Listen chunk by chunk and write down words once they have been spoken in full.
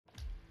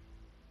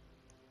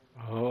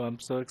I'm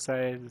so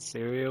excited.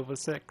 Sarajevo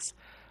 6.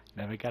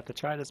 Never got to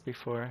try this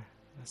before.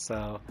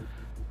 So,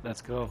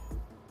 let's go.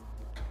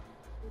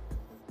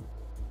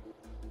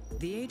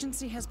 The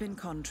agency has been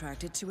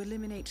contracted to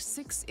eliminate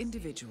 6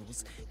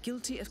 individuals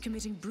guilty of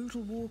committing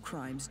brutal war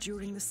crimes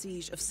during the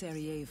siege of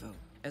Sarajevo.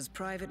 As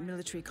private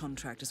military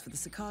contractors for the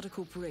Cicada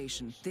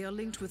Corporation, they are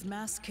linked with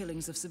mass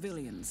killings of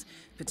civilians,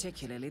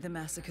 particularly the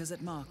massacres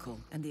at Markel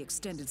and the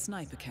extended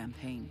sniper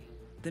campaign.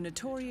 The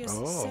notorious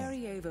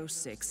Sarajevo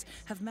Six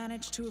have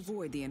managed to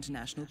avoid the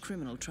International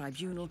Criminal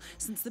Tribunal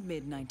since the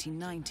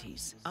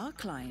mid-1990s. Our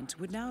client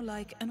would now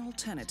like an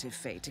alternative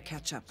fate to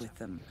catch up with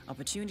them.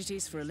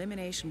 Opportunities for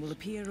elimination will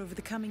appear over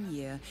the coming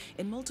year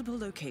in multiple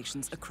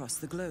locations across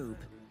the globe.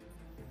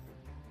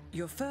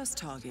 Your first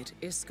target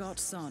is Scott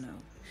Sarno,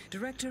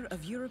 Director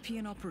of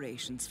European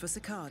Operations for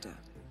Cicada.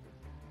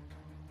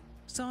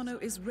 Sarno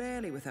is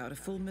rarely without a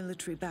full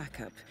military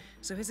backup,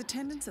 so his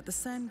attendance at the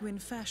Sanguine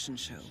fashion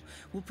show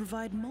will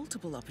provide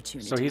multiple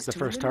opportunities so he's the to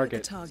first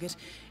eliminate the target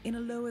in a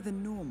lower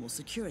than normal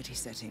security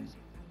setting.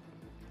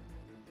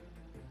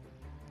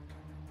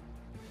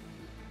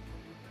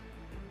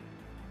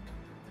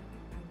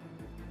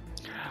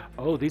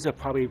 Oh, these are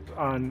probably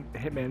on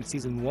Hitman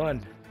Season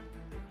 1.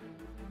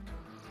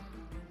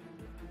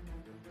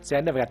 See,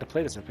 I never got to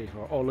play this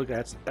before. Oh, look,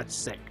 that's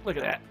sick. Look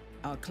at that.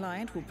 Our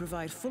client will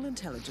provide full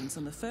intelligence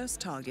on the first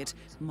target,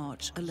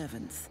 March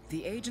 11th.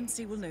 The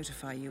agency will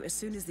notify you as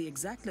soon as the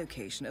exact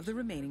location of the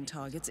remaining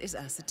targets is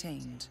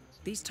ascertained.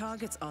 These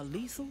targets are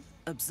lethal,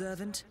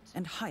 observant,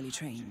 and highly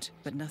trained,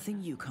 but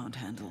nothing you can't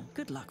handle.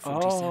 Good luck,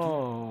 47.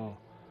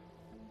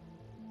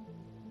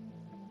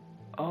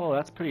 Oh,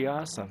 that's pretty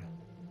awesome.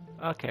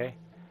 Okay.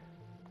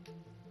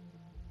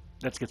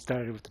 Let's get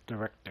started with the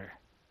director.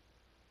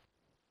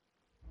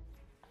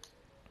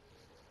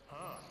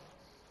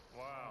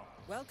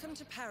 Welcome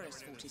to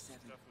Paris,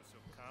 47.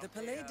 The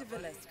Palais de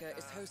Villesca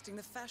is hosting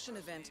the fashion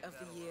event of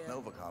the year,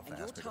 Novikov and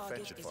your asked me to target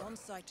fetch it is for on him.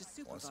 site to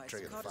Wants to supervise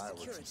trigger the Cicada fireworks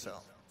security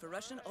himself. for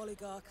Russian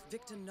oligarch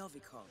Viktor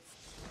Novikov.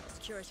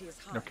 Security is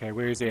high. Okay,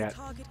 where is he The at?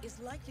 target is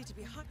likely to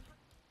be highly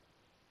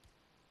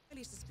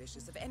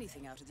suspicious of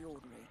anything out of the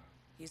ordinary.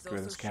 He's Go to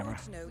also this camera.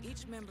 sure to know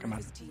each member Come of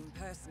on. his team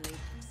personally,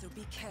 so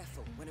be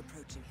careful when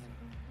approaching him.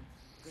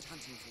 Good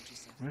hunting,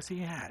 47. Where's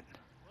he at?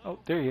 Oh,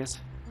 there he is.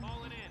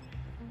 Call it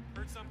in.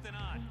 Heard something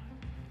odd.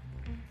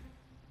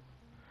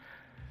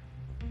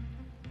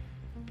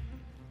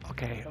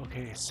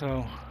 Okay,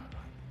 so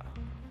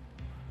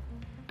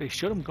they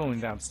showed him going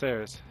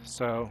downstairs,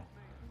 so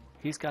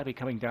he's got to be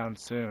coming down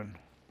soon.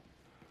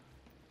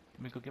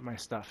 Let me go get my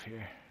stuff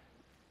here.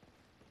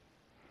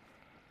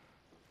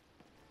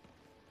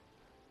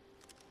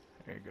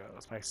 There you go,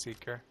 that's my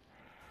seeker.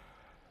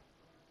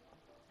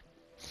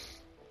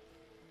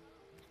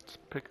 Let's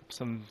pick up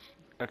some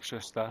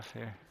extra stuff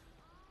here.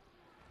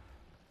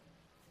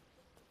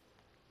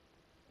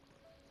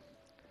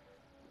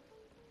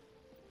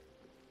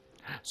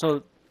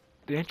 So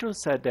the intro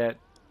said that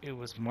it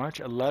was March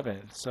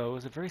 11th, so it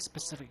was a very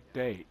specific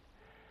date.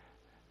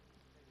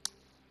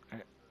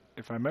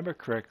 If I remember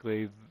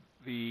correctly,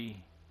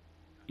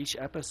 each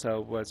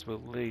episode was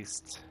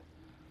released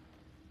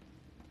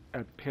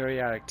at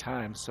periodic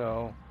time,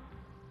 so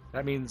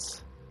that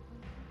means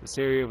the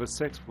Sarajevo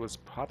 6 was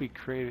probably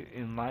created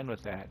in line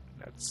with that.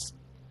 That's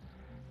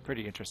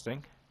pretty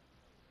interesting.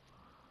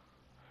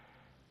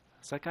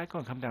 Is that guy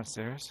going to come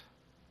downstairs?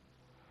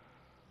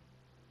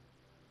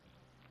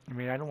 I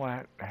mean, I don't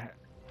want to,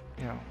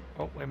 you know...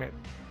 Oh, wait a minute.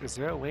 Is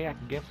there a way I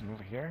can get from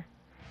over here?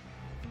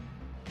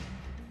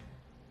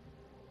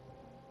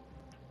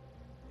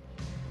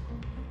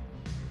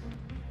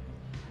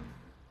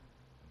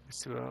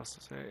 Let's see what else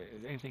is there.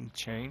 Anything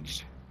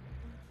changed?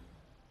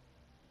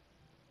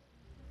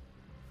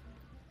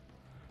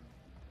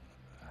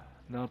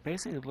 No,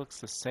 basically it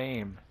looks the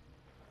same.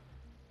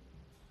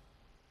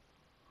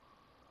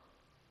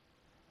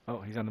 Oh,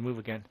 he's on the move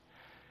again.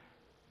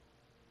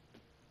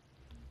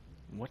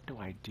 What do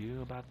I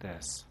do about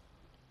this?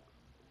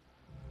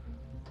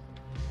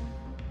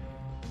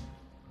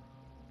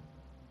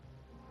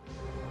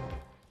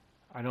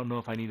 I don't know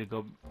if I need to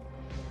go...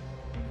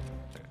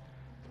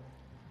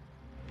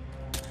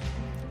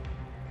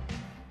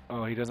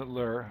 Oh, he doesn't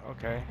lure.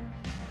 Okay.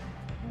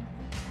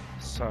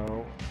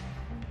 So...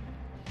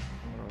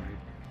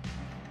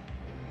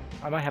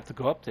 I might have to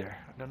go up there.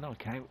 I don't know.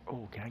 Can I...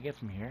 Oh, can I get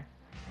from here?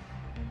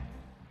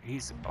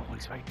 He's... Oh,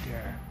 he's right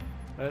there.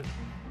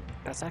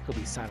 That's not gonna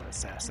be Silent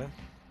Assassin.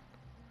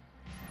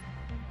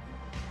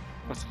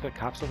 What's the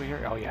cops over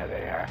here? Oh yeah,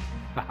 they are.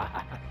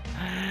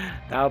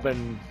 That would've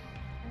been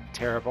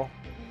terrible.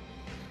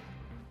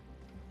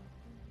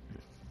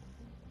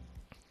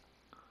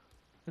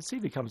 Let's see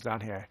if he comes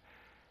down here.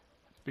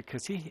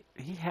 Because he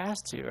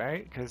has to,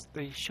 right? Because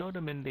they showed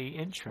him in the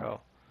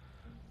intro.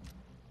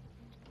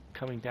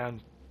 Coming down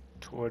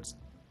towards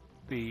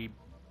the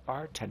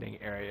bartending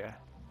area.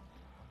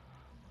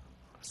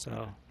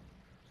 So...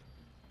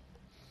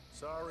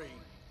 Sorry,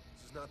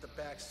 this is not the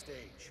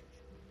backstage.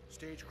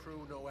 Stage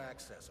crew, no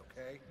access,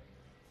 okay?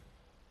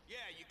 Yeah,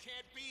 you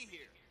can't be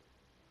here.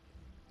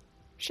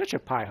 Shut your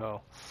pie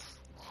hole.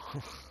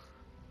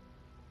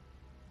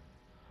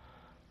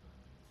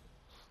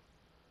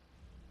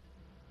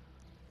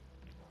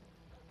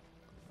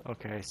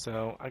 Okay,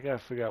 so I gotta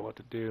figure out what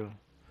to do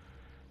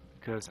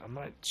because I'm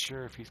not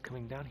sure if he's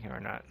coming down here or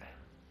not.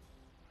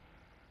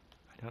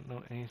 I don't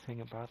know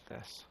anything about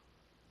this.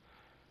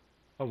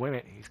 Oh, wait a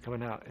minute, he's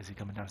coming out. Is he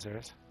coming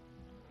downstairs?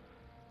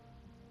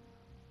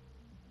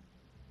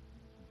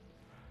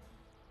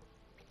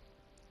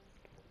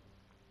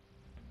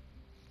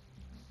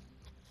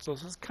 So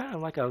this is kind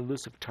of like an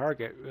elusive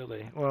target,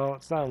 really. Well,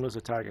 it's not an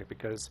elusive target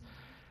because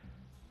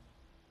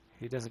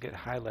he doesn't get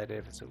highlighted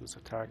if it's an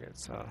elusive target,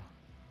 so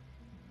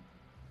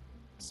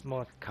it's more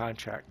like a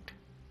contract.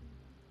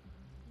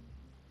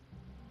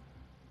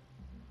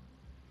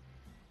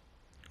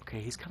 Okay,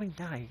 he's coming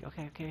down.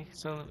 Okay,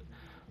 so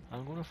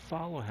I'm going to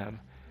follow him.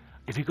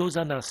 If he goes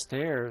down those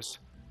stairs,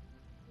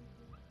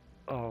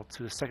 oh,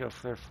 to the second or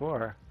third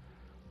floor,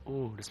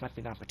 ooh, this might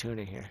be an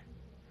opportunity here.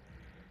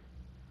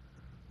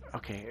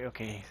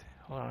 Okay,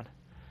 hold on. Let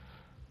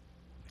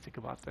me think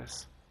about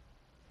this.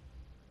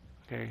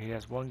 Okay, he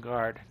has one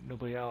guard,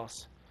 nobody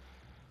else.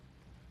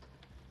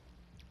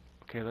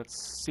 Okay,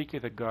 let's secure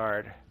the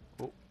guard.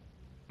 Oh,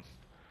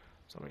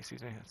 somebody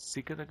sees me. Let's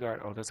secure the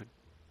guard. Oh, there's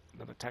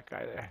another tech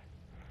guy there.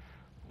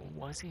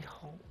 Why is he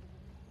home?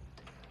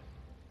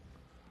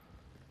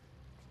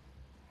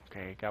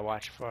 Okay, gotta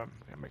watch for him.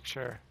 Gotta make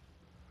sure.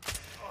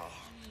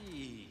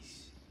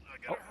 Jeez. I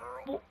gotta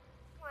hurl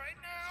right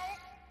now.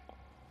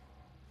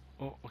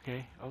 Oh,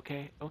 okay.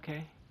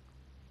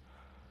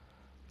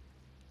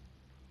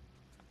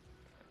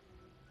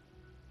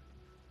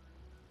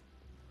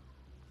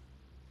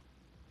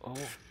 Oh.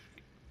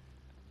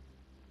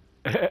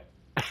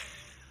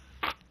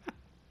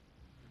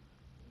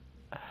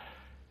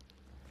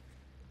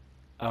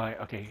 Alright,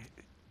 okay.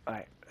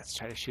 Alright, let's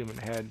try to shoot him in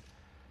the head.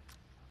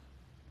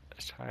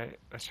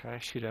 Let's try to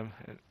shoot him.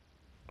 And,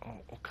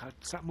 oh god,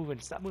 stop moving.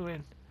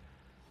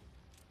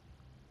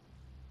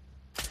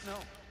 No.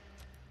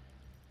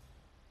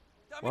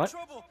 I'm What? in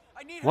trouble.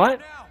 I need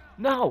What? help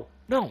now.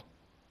 No.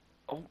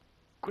 Oh,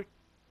 quick.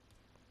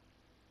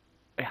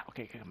 Yeah,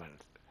 okay, come on.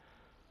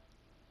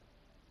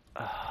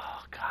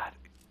 Oh god.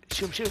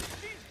 Shoot him.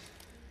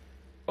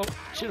 Oh,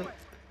 shoot him.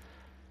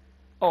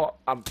 Oh,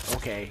 I'm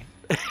okay.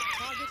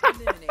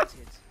 Target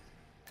eliminated.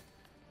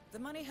 The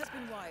money has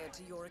been wired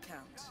to your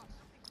account.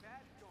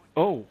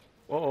 Oh,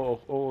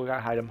 I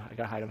gotta hide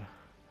him.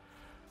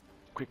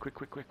 Quick.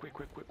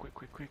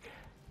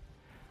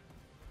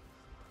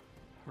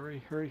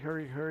 Hurry.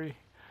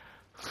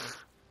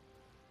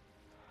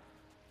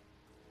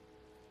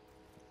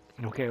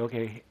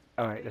 Okay.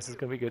 Alright, this is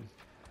gonna be good.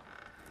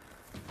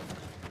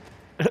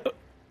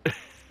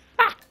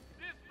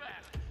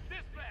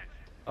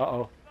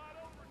 Uh-oh.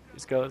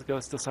 Let's go.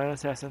 Still silent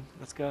assassin.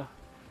 Let's go.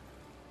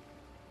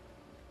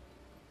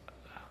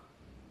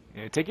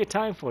 Yeah, take your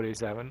time,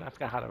 47. I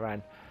forgot how to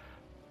run.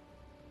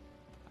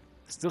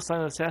 Still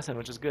silent assassin,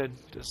 which is good.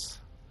 Just...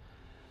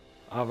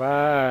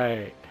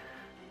 Alright.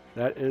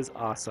 That is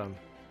awesome.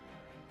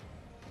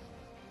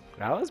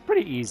 That was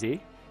pretty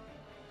easy.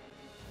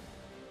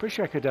 Pretty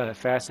sure I could have done it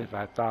faster if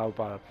I thought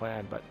about a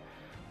plan, but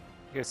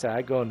like I said,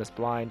 I go in this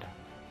blind.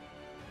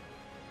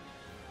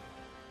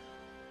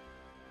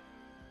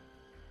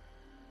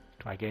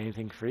 Do I get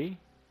anything free?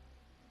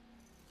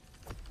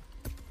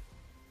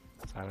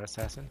 Silent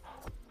assassin.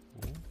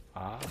 Ooh,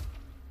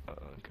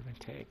 give and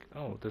take.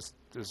 Oh, this.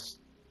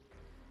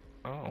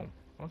 Oh,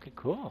 okay,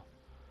 cool.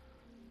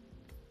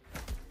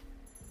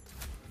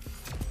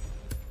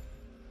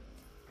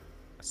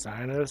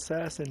 Silent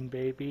assassin,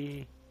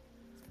 baby.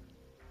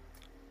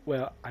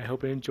 Well, I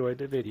hope you enjoyed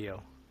the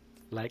video.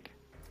 Like,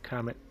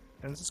 comment,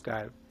 and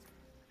subscribe.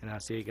 And I'll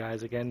see you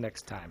guys again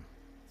next time.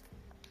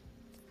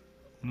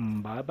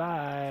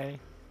 Bye-bye.